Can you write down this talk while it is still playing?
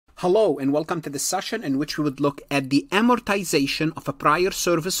Hello and welcome to this session in which we would look at the amortization of a prior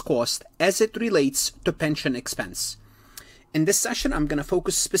service cost as it relates to pension expense. In this session, I'm going to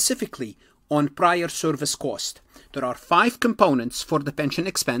focus specifically on prior service cost. There are 5 components for the pension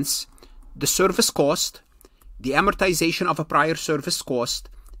expense: the service cost, the amortization of a prior service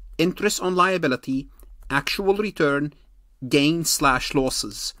cost, interest on liability, actual return,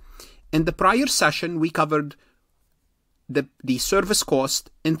 gain/losses. In the prior session, we covered the service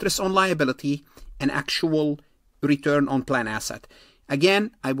cost, interest on liability, and actual return on plan asset.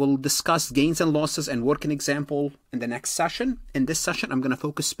 Again, I will discuss gains and losses and work an example in the next session. In this session, I'm going to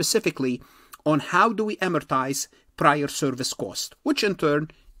focus specifically on how do we amortize prior service cost, which in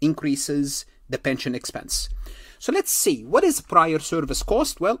turn increases the pension expense. So let's see, what is prior service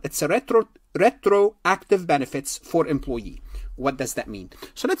cost? Well, it's a retroactive benefits for employee. What does that mean?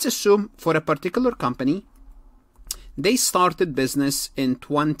 So let's assume for a particular company, they started business in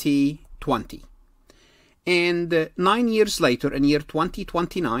 2020. And 9 years later, in year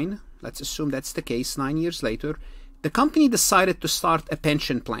 2029, let's assume that's the case, 9 years later, the company decided to start a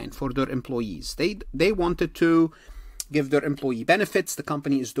pension plan for their employees. They wanted to give their employee benefits, the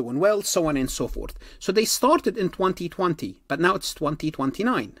company is doing well, so on and so forth. So they started in 2020, but now it's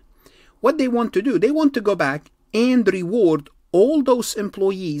 2029. What they want to do, they want to go back and reward all those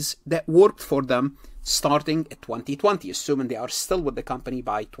employees that worked for them starting at 2020, assuming they are still with the company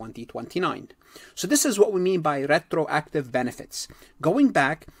by 2029. So this is what we mean by retroactive benefits. Going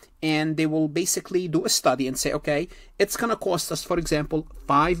back, and they will basically do a study and say, okay, it's going to cost us, for example,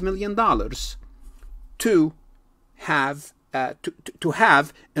 $5 million to have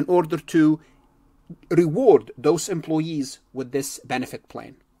in order to reward those employees with this benefit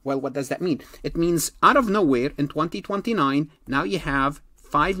plan. Well, what does that mean? It means out of nowhere in 2029, now you have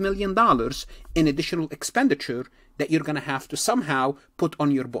 $5 million in additional expenditure that you're going to have to somehow put on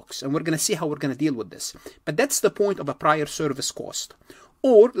your books. And we're going to see how we're going to deal with this. But that's the point of a prior service cost.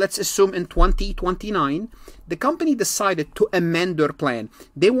 Or let's assume in 2029, the company decided to amend their plan.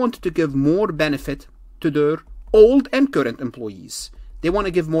 They wanted to give more benefit to their old and current employees. They want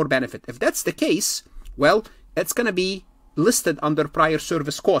to give more benefit. If that's the case, well, it's going to be listed under prior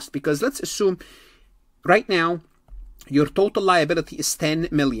service cost, because let's assume right now your total liability is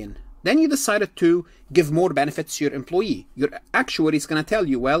 $10 million. Then you decided to give more benefits to your employee. Your actuary is going to tell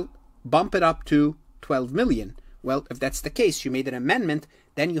you, well, bump it up to $12 million. Well, if that's the case, you made an amendment,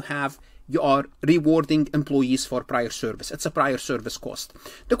 then you are rewarding employees for prior service. It's a prior service cost.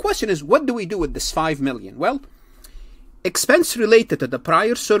 The question is, what do we do with this $5 million? Well, expense related to the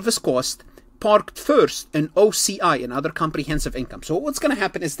prior service cost parked first in OCI, and other comprehensive income. So what's going to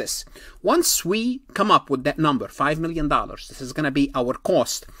happen is this. Once we come up with that number, $5 million, this is going to be our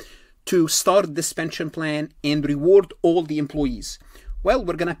cost to start this pension plan and reward all the employees. Well,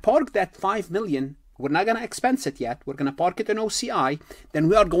 we're going to park that $5 million. We're not going to expense it yet. We're going to park it in OCI. Then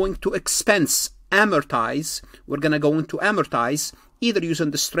we are going to amortize. We're going to go into amortize either using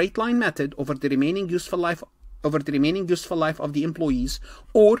the straight line method over the remaining useful life of the employees,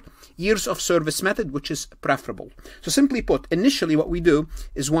 or years of service method, which is preferable. So simply put, initially what we do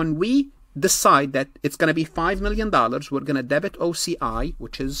is when we decide that it's going to be $5 million, we're going to debit OCI,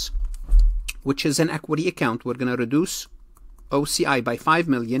 which is an equity account. We're going to reduce OCI by $5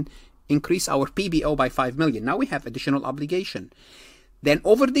 million, increase our PBO by $5 million. Now we have additional obligation. Then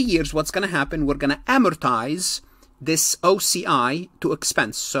over the years, what's going to happen? We're going to amortize this OCI to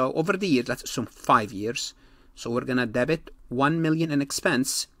expense. So over the years, let's assume 5 years. So we're going to debit $1 million in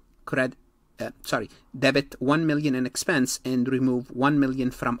expense, debit $1 million in expense and remove $1 million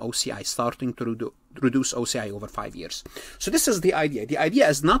from OCI, starting to reduce OCI over 5 years. So this is the idea. The idea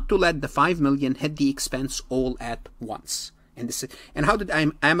is not to let the $5 million hit the expense all at once. And how did I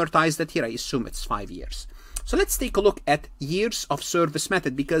amortize that here? I assume it's 5 years. So let's take a look at years of service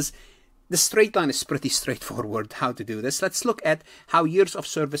method, because the straight line is pretty straightforward how to do this. Let's look at how years of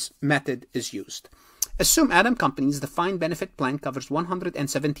service method is used. Assume Adam Company's defined benefit plan covers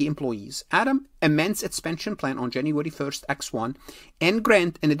 170 employees. Adam amends its pension plan on January 1st, X1, and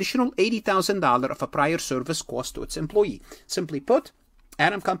grant an additional $80,000 of a prior service cost to its employee. Simply put,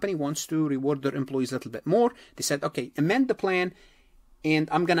 Adam Company wants to reward their employees a little bit more. They said, okay, amend the plan, and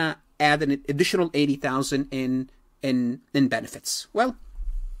I'm going to add an additional $80,000 in benefits. Well,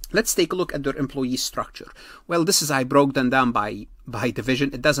 let's take a look at their employee structure. Well, I broke them down by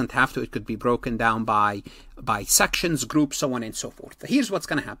division. It doesn't have to. It could be broken down by sections, groups, so on and so forth. Here's what's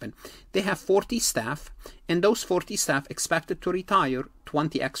going to happen. They have 40 staff, and those 40 staff expected to retire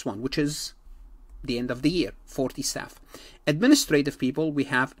 20x1, which is the end of the year, 40 staff. Administrative people, we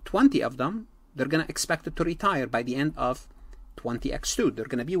have 20 of them. They're going to expect to retire by the end of 20x2. They're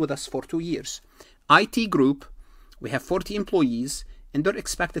going to be with us for 2 years. IT group, we have 40 employees, and they're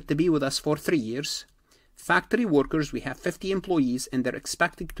expected to be with us for 3 years. Factory workers, we have 50 employees, and they're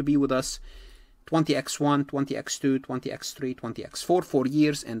expected to be with us 20x1, 20x2, 20x3, 20x4, 4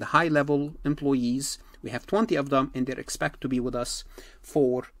 years. And the high-level employees, we have 20 of them, and they're expected to be with us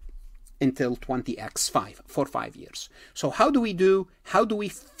until 20x5, for 5 years. So how do we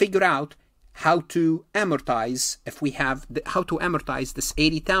figure out how to amortize, how to amortize this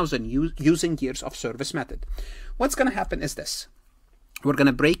 80,000 using years of service method? What's going to happen is this. We're going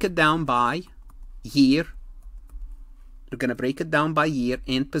to break it down by year. We're going to break it down by year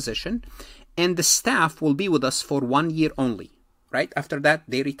and position. And the staff will be with us for 1 year only, right? After that,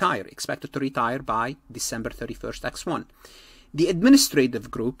 they retire, expected to retire by December 31st, X1. The administrative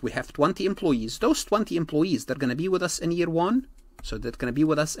group, we have 20 employees. Those 20 employees, they're going to be with us in year 1. So they're going to be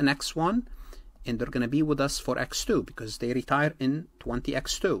with us in X1. And they're going to be with us for X2 because they retire in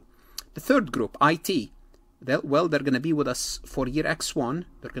 20X2. The third group, IT, well, they're going to be with us for year X1,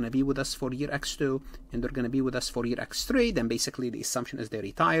 they're going to be with us for year X2, and they're going to be with us for year X3. Then basically the assumption is they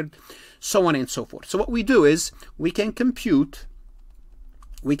retired, so on and so forth. So what we do is we can compute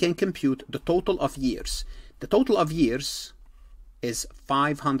the total of years. The total of years is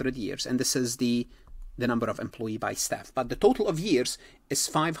 500 years, and this is the number of employee by staff. But the total of years is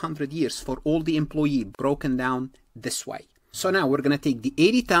 500 years for all the employee, broken down this way. So now we're going to take the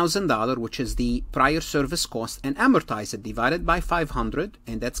 $80,000, which is the prior service cost, and amortize it, divided by 500,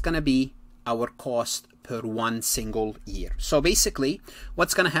 and that's going to be our cost per 1 single year. So basically,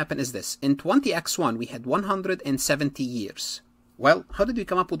 what's going to happen is this. In 20x1, we had 170 years. Well, how did we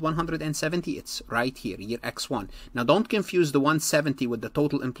come up with 170? It's right here, year X1. Now, don't confuse the 170 with the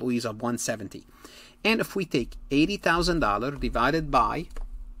total employees of 170. And if we take $80,000 divided by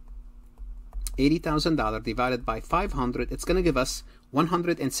divided by 500, it's going to give us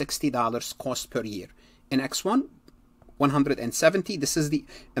 $160 cost per year. In X1, 170, this is the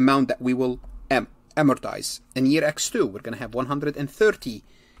amount that we will amortize. In year X2, we're going to have 130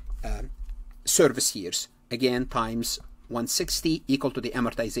 service years, again, times 160 equal to the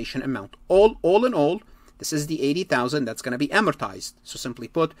amortization amount. All in all, this is the 80,000 that's going to be amortized. So simply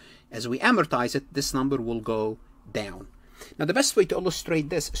put, as we amortize it, this number will go down. Now, the best way to illustrate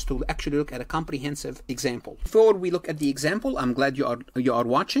this is to actually look at a comprehensive example. Before we look at the example, I'm glad you are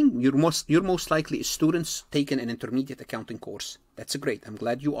watching. You're most likely students taking an intermediate accounting course. That's great. I'm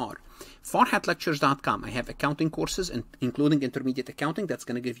glad you are. FarhatLectures.com. I have accounting courses, including intermediate accounting, that's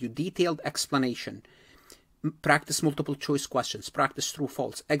going to give you detailed explanation. Practice multiple choice questions, practice true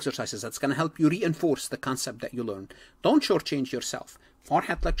false exercises. That's going to help you reinforce the concept that you learned. Don't shortchange yourself.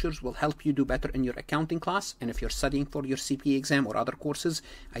 Farhat Lectures will help you do better in your accounting class, and if you're studying for your CPA exam or other courses,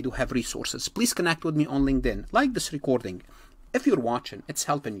 I do have resources. Please connect with me on LinkedIn. Like this recording. If you're watching, it's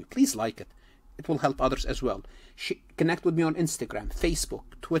helping you. Please like it. It will help others as well. Connect with me on Instagram, Facebook,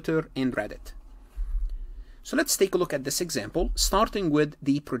 Twitter, and Reddit. So let's take a look at this example, starting with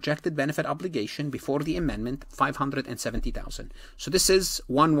the projected benefit obligation before the amendment, $570,000. So this is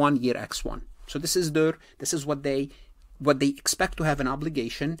 1 year X1. So this is what they expect to have an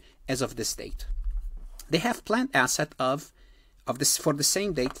obligation as of this date. They have planned asset of this for the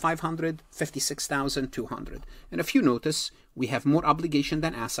same date, $556,200. And if you notice, we have more obligation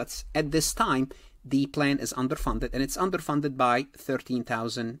than assets. At this time, the plan is underfunded, and it's underfunded by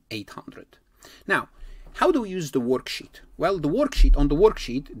 $13,800. Now, how do we use the worksheet? Well, on the worksheet,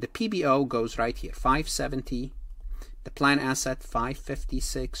 the PBO goes right here, 570, the plan asset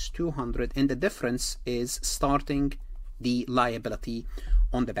 556,200, and the difference is starting the liability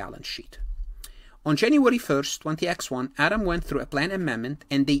on the balance sheet. On January 1st, 20x1, Adam went through a plan amendment,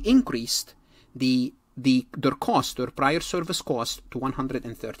 and they increased their prior service cost to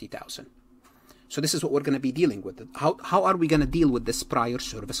 $130,000. So this is what we're going to be dealing with. How are we going to deal with this prior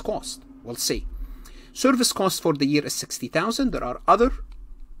service cost? We'll see. Service cost for the year is $60,000. There are other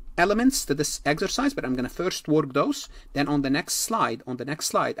elements to this exercise, but I'm going to first work those. Then on the next slide, I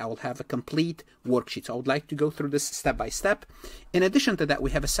will have a complete worksheet. So I would like to go through this step by step. In addition to that,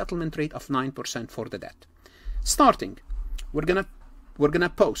 we have a settlement rate of 9% for the debt. Starting, we're gonna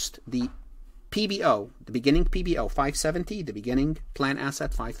post the PBO, the beginning PBO 570, the beginning plan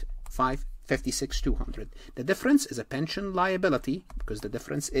asset 556,200. The difference is a pension liability because the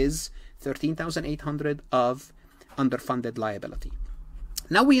difference is $13,800 of underfunded liability.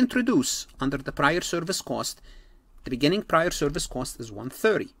 Now we introduce under the prior service cost, the beginning prior service cost is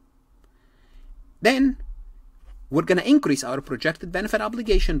 $130. Then we're going to increase our projected benefit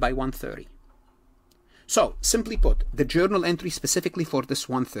obligation by $130. So, simply put, the journal entry specifically for this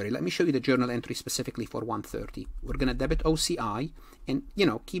 130, let me show you the journal entry specifically for 130. We're going to debit OCI, and, you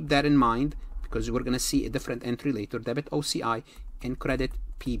know, keep that in mind because we're going to see a different entry later, debit OCI and credit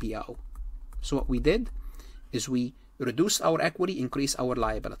PBO. So what we did is we reduced our equity, increased our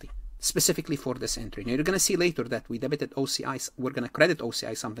liability, specifically for this entry. Now, you're going to see later that we debited OCI, we're going to credit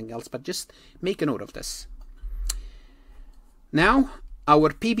OCI something else, but just make a note of this. Now,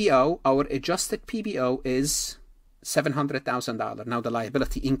 our PBO, our adjusted PBO is $700,000. Now the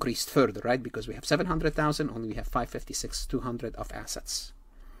liability increased further, right? Because we have 700,000, only we have 556,200 of assets.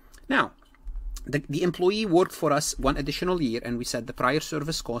 Now, the employee worked for us one additional year, and we said the prior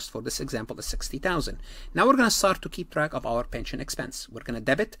service cost for this example is 60,000. Now we're going to start to keep track of our pension expense. We're going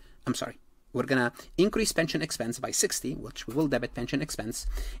to we're going to increase pension expense by 60, which we will debit pension expense,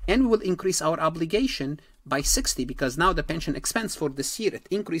 and we will increase our obligation by 60 because now the pension expense for this year, it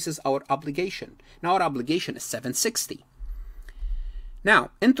increases our obligation. Now our obligation is 760.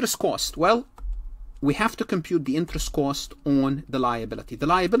 Now, interest cost. Well, we have to compute the interest cost on the liability. The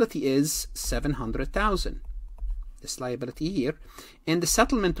liability is 700,000. This liability here, and the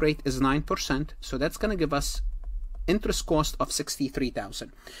settlement rate is 9%, so that's going to give us interest cost of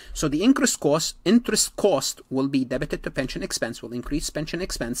 63,000. So the interest cost will be debited to pension expense, will increase pension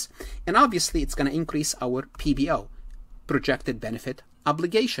expense, and obviously it's going to increase our PBO, projected benefit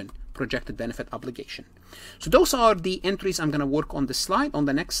obligation. So those are the entries I'm going to work on this slide. On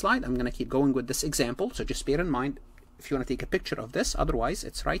the next slide, I'm going to keep going with this example. So just bear in mind if you want to take a picture of this, otherwise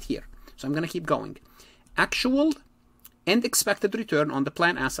it's right here. So I'm going to keep going. Actual and expected return on the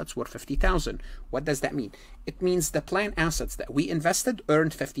plan assets were 50,000. What does that mean? It means the plan assets that we invested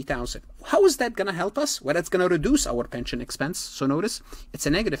earned 50,000. How is that going to help us? Well, it's going to reduce our pension expense. So notice it's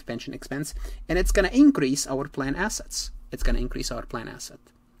a negative pension expense, and it's going to increase our plan assets.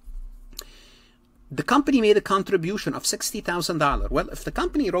 The company made a contribution of $60,000. Well, if the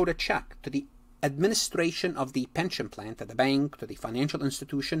company wrote a check to the administration of the pension plan, to the bank, to the financial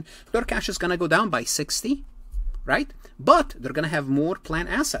institution, their cash is going to go down by 60. Right? But they're going to have more plan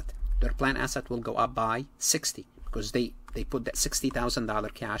asset. Their plan asset will go up by 60 because they put that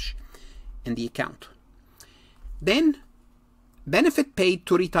 $60,000 cash in the account. Then, benefit paid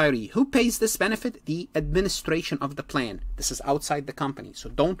to retiree. Who pays this benefit? The administration of the plan. This is outside the company.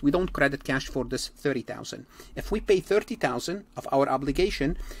 So we don't credit cash for this 30,000. If we pay 30,000 of our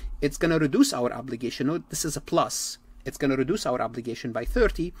obligation, it's going to reduce our obligation. Note, this is a plus. It's going to reduce our obligation by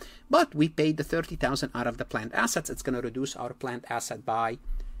 30, but we paid the 30,000 out of the planned assets. It's going to reduce our planned asset by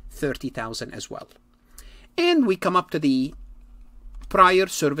 30,000 as well. And we come up to the prior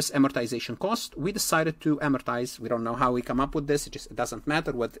service amortization cost. We decided to amortize. We don't know how we come up with this. It doesn't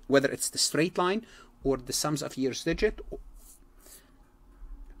matter whether it's the straight line or the sums of years digit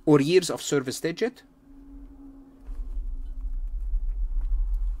or years of service digit.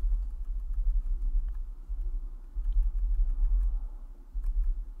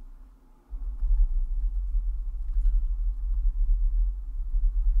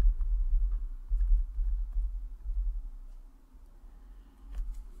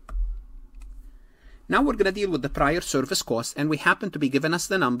 Now we're going to deal with the prior service cost, and we happen to be given us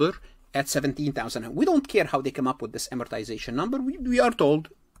the number at 17,000. We don't care how they come up with this amortization number. We are told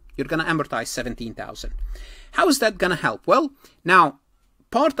you're going to amortize 17,000. How is that going to help? Well, now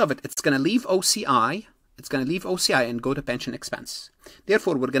part of it, it's going to leave OCI. It's going to leave OCI and go to pension expense.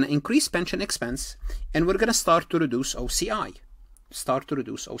 Therefore, we're going to increase pension expense, and we're going to start to reduce OCI.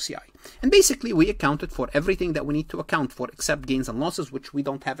 And basically, we accounted for everything that we need to account for except gains and losses, which we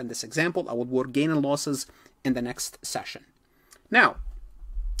don't have in this example. I will work gain and losses in the next session. Now,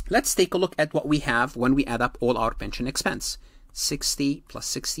 let's take a look at what we have when we add up all our pension expense. 60 plus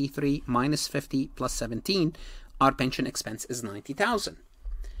 63 minus 50 plus 17. Our pension expense is 90,000.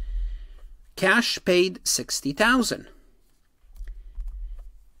 Cash paid 60,000.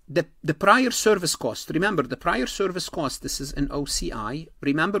 The prior service cost, remember the prior service cost, this is an OCI.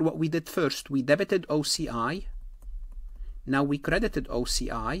 Remember what we did first. We debited OCI. Now we credited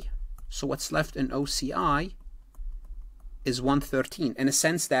OCI. So what's left in OCI is 113. In a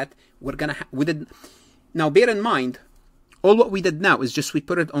sense that now bear in mind, all what we did now is just we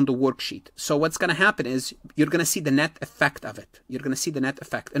put it on the worksheet. So what's going to happen is you're going to see the net effect of it. You're going to see the net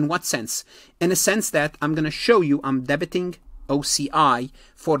effect. In what sense? In a sense that I'm going to show you I'm debiting OCI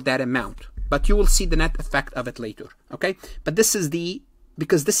for that amount, but you will see the net effect of it later. Okay, but this is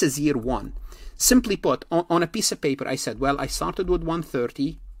because this is year one. Simply put, on a piece of paper, I said, well, I started with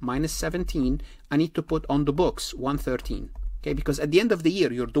 130 minus 17. I need to put on the books 113. Okay, because at the end of the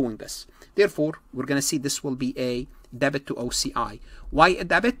year you're doing this. Therefore, we're going to see this will be a debit to OCI. Why a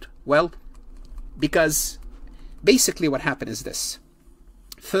debit? Well, because basically what happened is this.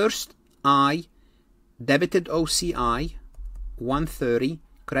 First, I debited OCI 130,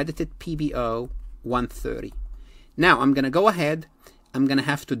 credited PBO 130. Now I'm going to go ahead. I'm going to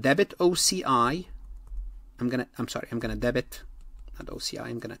have to debit OCI. I'm going to debit, not OCI,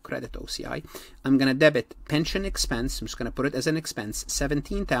 I'm going to credit OCI. I'm going to debit pension expense. I'm just going to put it as an expense,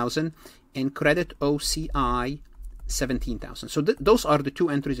 17,000, and credit OCI 17,000. So those are the two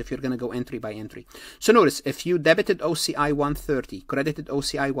entries if you're going to go entry by entry. So notice, if you debited OCI 130, credited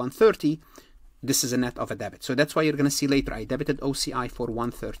OCI 130, this is a net of a debit. So that's why you're going to see later, I debited OCI for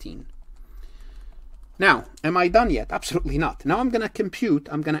 113. Now, am I done yet? Absolutely not. Now I'm going to compute,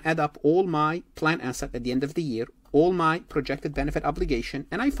 I'm going to add up all my plan asset at the end of the year, all my projected benefit obligation,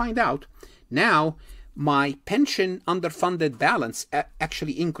 and I find out now my pension underfunded balance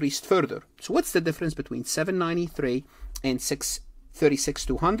actually increased further. So what's the difference between 793 and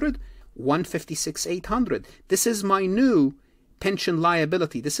 636,200? 156,800. This is my new pension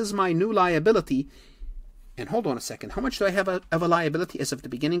liability. This is my new liability. And hold on a second. How much do I have of a liability as of the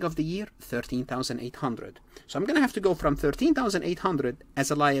beginning of the year? 13,800. So I'm going to have to go from 13,800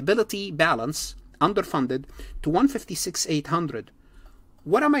 as a liability balance, underfunded, to 156,800.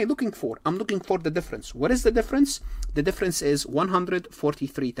 What am I looking for? I'm looking for the difference. What is the difference? The difference is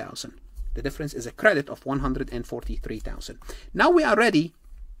 143,000. The difference is a credit of 143,000. Now we are ready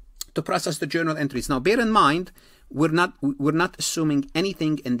to process the journal entries. Now bear in mind, we're not assuming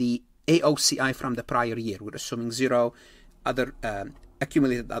anything in the AOCI from the prior year. We're assuming zero other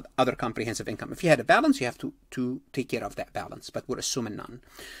accumulated other comprehensive income. If you had a balance, you have to take care of that balance, but we're assuming none.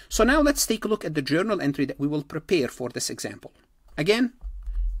 So now let's take a look at the journal entry that we will prepare for this example. Again,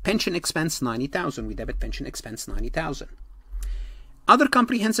 pension expense 90,000. We debit pension expense 90,000. Other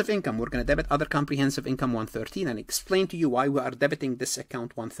comprehensive income, we're going to debit other comprehensive income 113, and explain to you why we are debiting this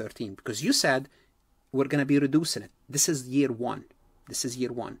account 113, because you said we're going to be reducing it. This is year one. This is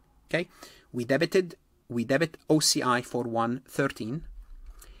year one. Okay, we debit OCI for 113.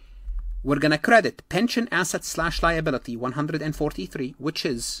 We're going to credit pension asset / liability 143, which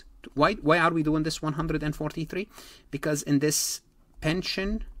is, why are we doing this 143? Because in this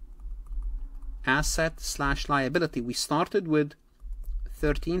pension asset / liability, we started with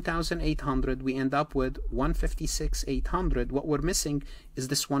 13,800, we end up with 156,800. What we're missing is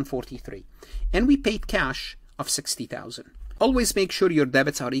this 143. And we paid cash of 60,000. Always make sure your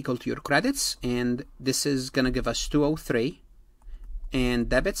debits are equal to your credits, and this is going to give us 203 and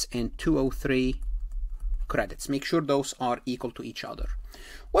debits and 203 credits. Make sure those are equal to each other.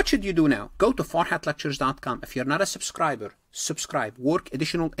 What should you do now? Go to farhatlectures.com. If you're not a subscriber, subscribe. Work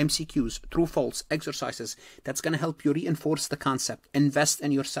additional MCQs, true false exercises. That's going to help you reinforce the concept. Invest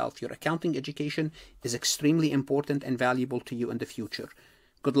in yourself. Your accounting education is extremely important and valuable to you in the future.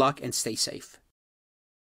 Good luck and stay safe.